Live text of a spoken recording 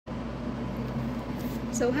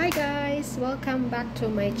So hi guys, welcome back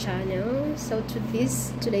to my channel. So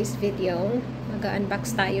today's video,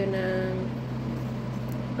 mag-unbox tayo ng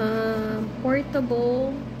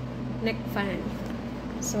portable neck fan.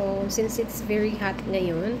 So since it's very hot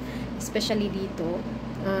ngayon, especially dito,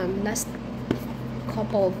 last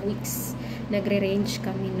couple of weeks nagre-range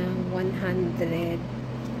kami ng 100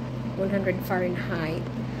 Fahrenheit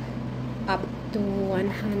up to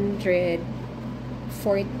 114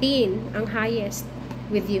 ang highest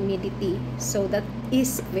with humidity. So that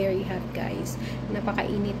is very hot guys.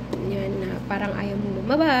 Napakainit niyan na parang ayaw mo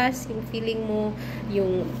lumabas, yung feeling mo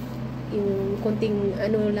yung konting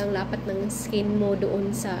lang lapat ng skin mo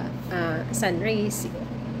doon sa sun rays,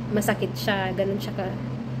 masakit siya, ganun siya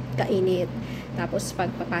kainit. Tapos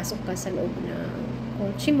pag papasok ka sa loob ng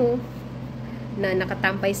kotse mo na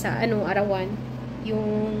nakatampay sa arawan,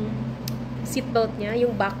 yung seatbelt niya,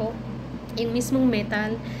 yung bako, yung mismong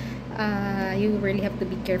metal, you really have to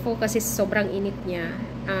be careful kasi sobrang init niya.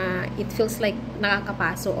 It feels like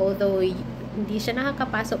nakakapaso, although hindi siya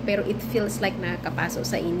nakakapaso, pero it feels like nakakapaso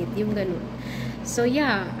sa init, yung ganun. So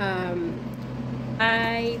yeah,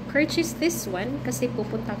 I purchased this one kasi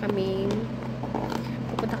pupunta kami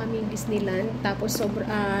Disneyland, tapos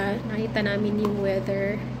nakita namin yung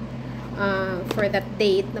weather for that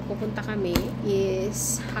date na pupunta kami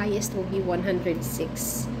is highest will be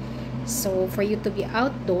 106. So for you to be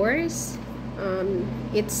outdoors,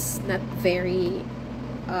 it's not very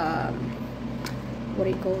what do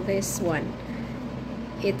you call this one?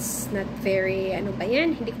 It's not very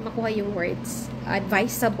hindi ko makuha yung words.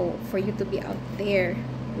 Advisable for you to be out there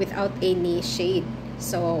without any shade.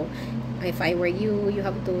 So if I were you, you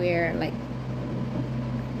have to wear like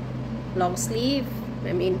long sleeve.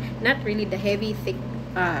 I mean, not really the heavy thick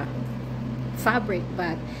fabric,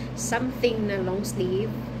 but something na long sleeve,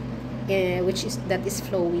 that is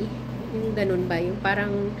flowy, yung ganun ba, yung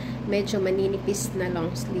parang medyo maninipis na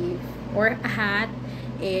long sleeve, or a hat.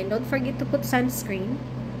 And don't forget to put sunscreen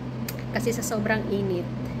kasi sa sobrang init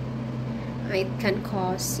it can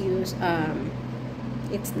cause you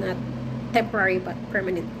it's not temporary but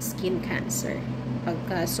permanent skin cancer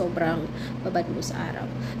pagka sobrang babad mo sa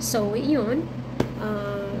araw. So yun,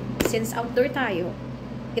 since outdoor tayo,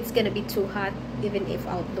 it's gonna be too hot even if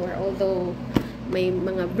outdoor, although may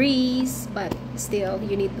mga breeze, but still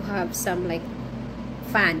you need to have some like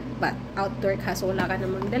fan. But outdoor kaso wala ka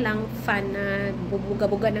namang dalang fan na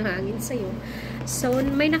bubuga-buga ng hangin sa'yo. So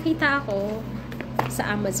may nakita ako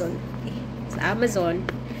sa Amazon.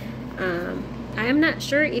 I'm not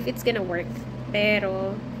sure if it's gonna work,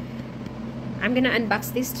 pero I'm gonna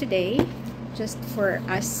unbox this today just for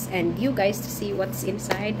us and you guys to see what's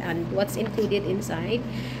inside and what's included inside.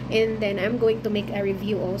 And then I'm going to make a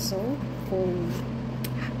review also kung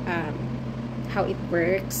how it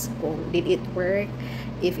works, kung did it work,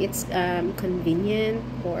 if it's convenient,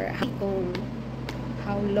 or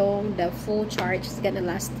how long the full charge is gonna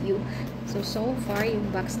last you. So far yung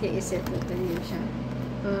box niya is ito, ganyan siya.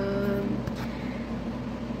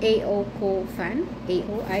 AO Cool Fan.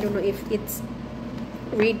 AO, I don't know if it's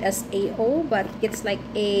read as AO, but it's like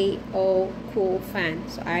AO Cool Fan.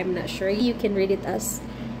 So I'm not sure. You can read it as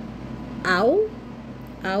AO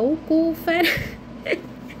Cool Fan.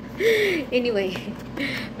 Anyway,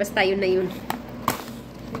 basta yun na yun.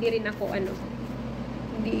 Hindi rin ako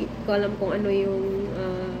hindi ko alam kung ano yung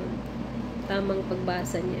tamang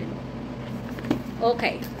pagbasa niyan.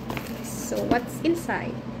 Okay, so what's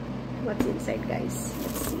inside guys?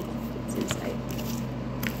 Let's see what's inside.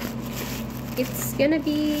 It's gonna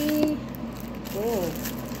be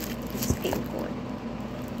it's pink one.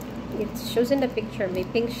 It shows in the picture, may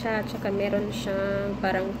pink siya, tsaka meron siyang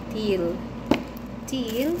parang teal,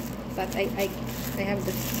 but I have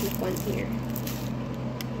the pink one here.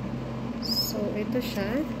 So ito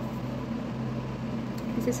siya.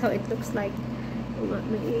 This is how it looks like.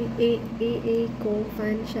 May cool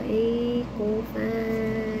fan siya. Cool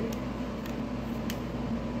fan.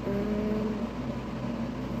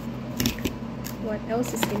 What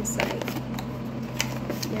else is inside?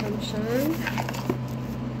 Meron siyang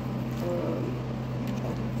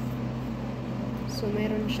so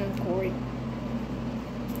meron siyang cord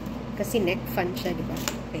kasi neck fan siya, diba?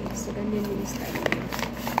 Okay, so ganyan yung style niya.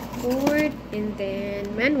 Cord, and then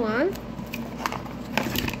manual,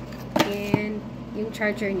 and yung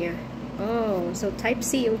charger niya. So type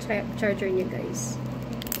C yung charger niya guys.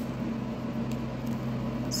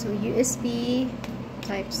 So USB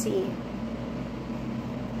type C.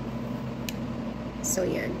 So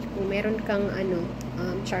yan, kung meron kang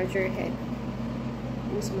charger head,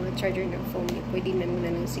 yung sa mga charger ng phone, pwede na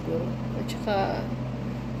lang siguro. At saka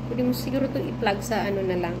pwede mo siguro ito i-plug sa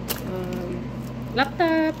na lang,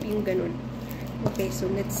 laptop, yung ganun. Okay, so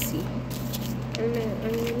let's see.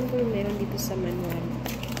 Ano ba meron dito sa manual?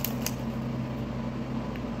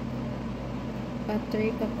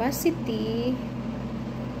 Battery capacity.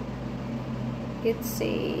 It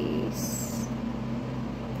says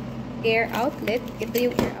air outlet. Ito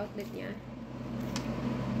yung air outlet niya.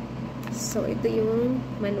 So, ito yung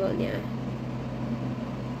manual niya.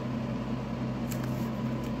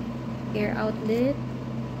 Air outlet.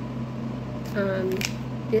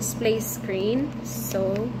 Display screen.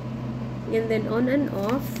 So, and then on and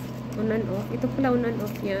off. On and off. Ito pala on and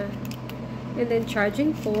off niya. And then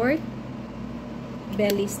charging port.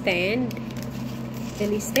 Belly stand.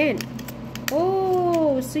 Belly stand.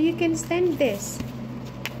 Oh, so you can stand this.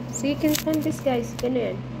 So you can stand this, guys.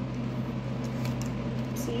 Ganun.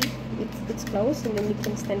 See? It's closed and then you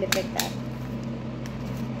can stand it like that.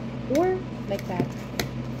 Or like that.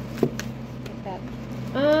 Like that.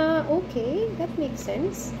 Okay. That makes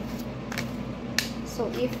sense. So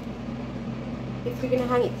if you're gonna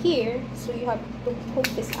hang it here, so you have to hook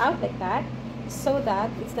this out like that, so that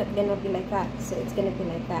it's not gonna be like that. So it's gonna be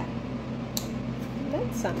like that. That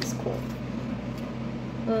sounds cool.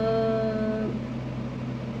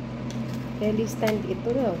 Belly stand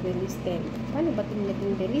ito daw. Belly stand. Paano ba ito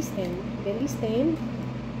naging belly stand? Belly stand.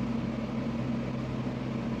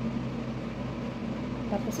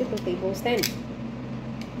 Tapos ito table stand.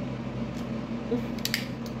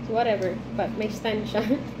 Whatever. But may stand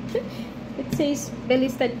siya. It says belly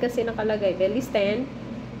stand kasi nakalagay. Belly stand.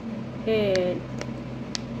 And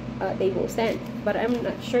table stand. But I'm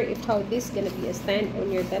not sure if how this gonna be a stand on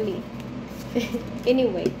your belly.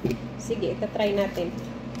 Anyway, sige, try natin.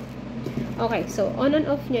 Okay, so on and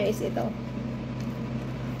off niya is ito.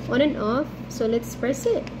 On and off. So let's press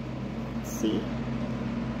it. Let's see.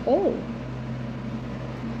 Oh.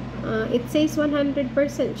 It says 100%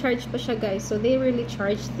 charge pa siya, guys. So they really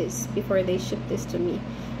charged this before they shipped this to me.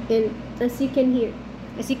 And as you can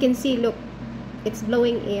see, look, it's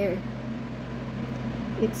blowing air.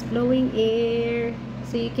 It's blowing air,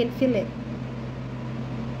 so you can feel it.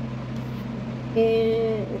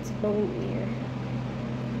 And it's blowing air.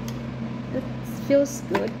 It feels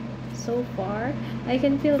good so far. I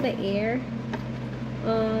can feel the air.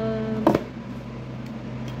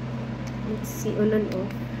 Let's see, on and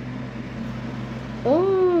off.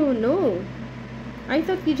 Oh no, I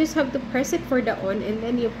thought you just have to press it for the on and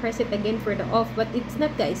then you press it again for the off, but it's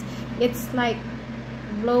not, guys. It's like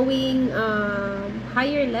blowing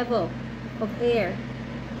higher level of air.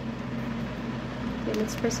 Okay,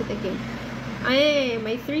 let's press it again. Ay,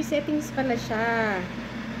 may 3 settings pala siya.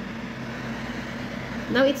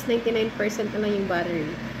 Now it's 99% na lang yung battery.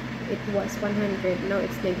 It was 100. Now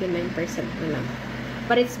it's 99% na lang.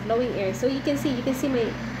 But it's blowing air. So you can see my,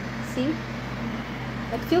 see?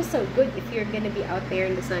 That feels so good if you're gonna be out there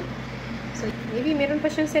in the sun. So maybe meron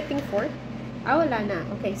pa siyang setting for. Wala na.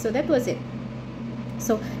 Okay, so that was it.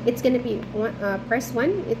 So it's gonna be press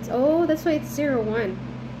 1. That's why it's 01.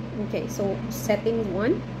 Okay, so setting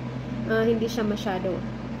 1. Hindi siya masyado.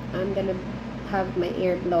 I'm gonna have my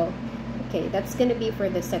air blow. Okay, that's gonna be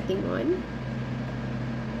for the setting 1.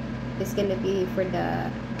 It's gonna be for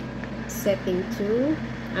the setting 2.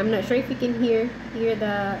 I'm not sure if you can hear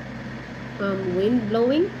the wind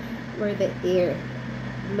blowing or the air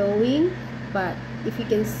blowing, but if you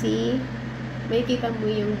can see, may kita mo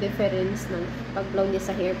yung difference ng pag-blow niya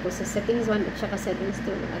sa hair po sa settings 1 at saka settings 2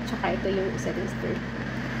 at saka ito yung settings 3.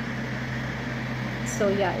 So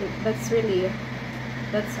yeah, that's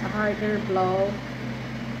a harder blow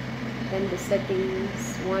than the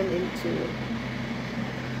settings 1 and 2.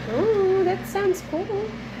 Oh, that sounds cool.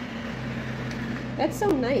 That's so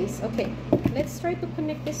nice. Okay, let's try to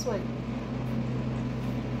connect this one.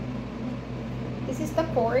 This is the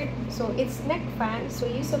cord. So, it's neck fan. So,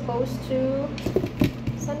 you're supposed to...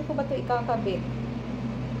 Saan ko ba ito ikakabit?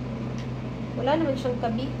 Wala naman siyang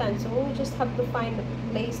kabitan. So, we just have to find a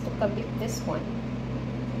place to kabit this one.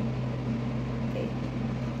 Okay.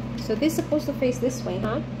 So, this is supposed to face this way,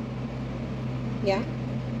 huh? Yeah.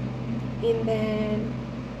 And then...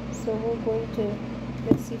 So, we're going to...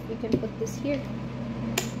 Let's see if we can put this here.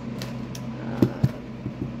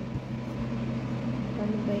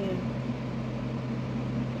 Paano ba yan?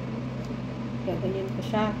 Gaganyan pa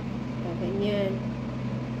siya. Gaganyan.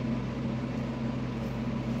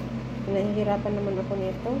 Nahihirapan naman ako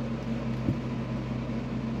nito.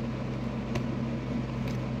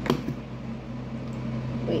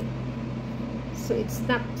 Wait. So, it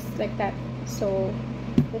snaps like that. So,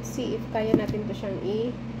 let's see if kaya natin to siyang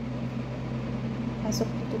pasok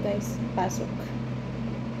dito, guys. Pasok.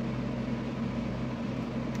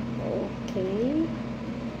 Okay.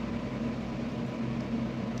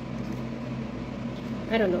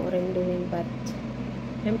 I don't know what I'm doing, but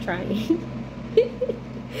I'm trying.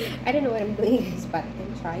 I don't know what I'm doing, guys, but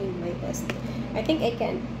I'm trying my best. I think I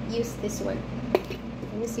can use this one.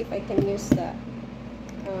 Let me see if I can use the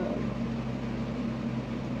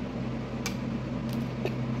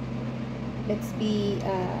let's be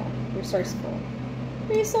resourceful.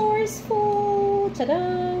 Resourceful!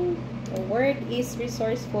 Ta-da! The word is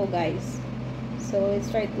resourceful, guys. So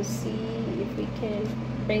let's try to see if we can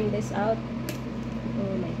bring this out.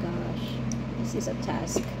 Oh my gosh. This is a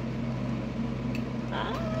task.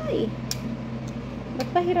 Ay! Ba't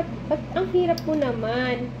pahirap? Ba't ang hirap mo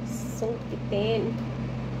naman? Sungkitin.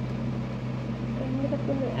 Ang hirap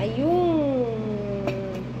mo na.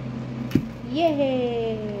 Ayun!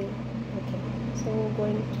 Yay! Okay. So,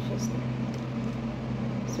 going to just...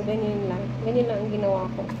 So, ganyan lang. Ganyan lang ang ginawa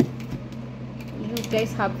ko. You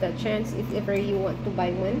guys have the chance if ever you want to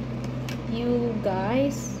buy one. You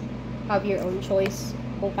guys have your own choice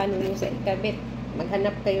kung paano nyo sa ikabit.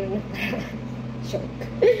 Maghanap kayo ng joke.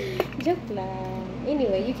 Joke lang.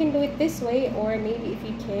 Anyway, you can do it this way, or maybe if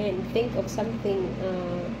you can think of something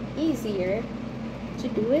easier to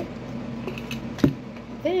do it,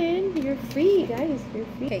 then you're free, guys. You're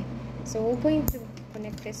free. Okay, so we're going to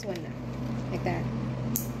connect this one now, like that.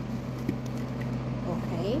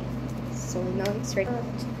 Okay, so now it's right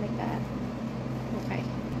like that. Okay,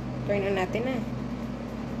 turn on natin na.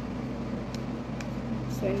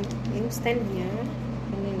 So yung stand niya,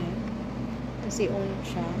 ano na, kasi on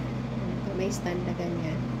siya. May stand na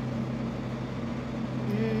ganyan.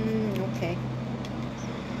 Okay.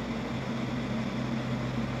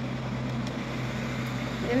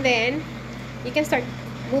 And then, you can start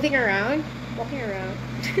moving around, walking around,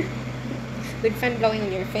 with fan blowing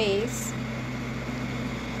on your face,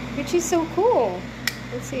 which is so cool.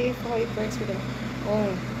 Let's see how it works with it.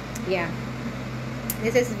 Oh, yeah.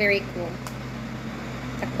 This is very cool.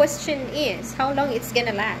 The question is, how long it's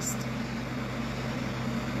gonna last?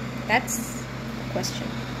 That's the question.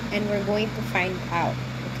 And we're going to find out.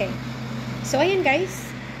 Okay. So, ayan guys.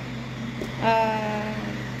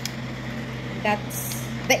 That's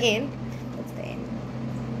the end. That's the end.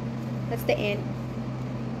 That's the end.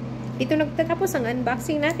 Dito nagtatapos ang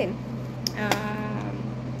unboxing natin.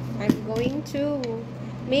 I'm going to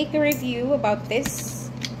make a review about this.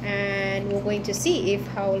 And we're going to see if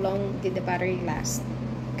how long did the battery last.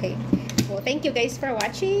 Okay. Well, thank you guys for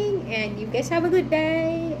watching, and you guys have a good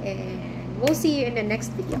day, and we'll see you in the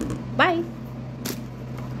next video. Bye!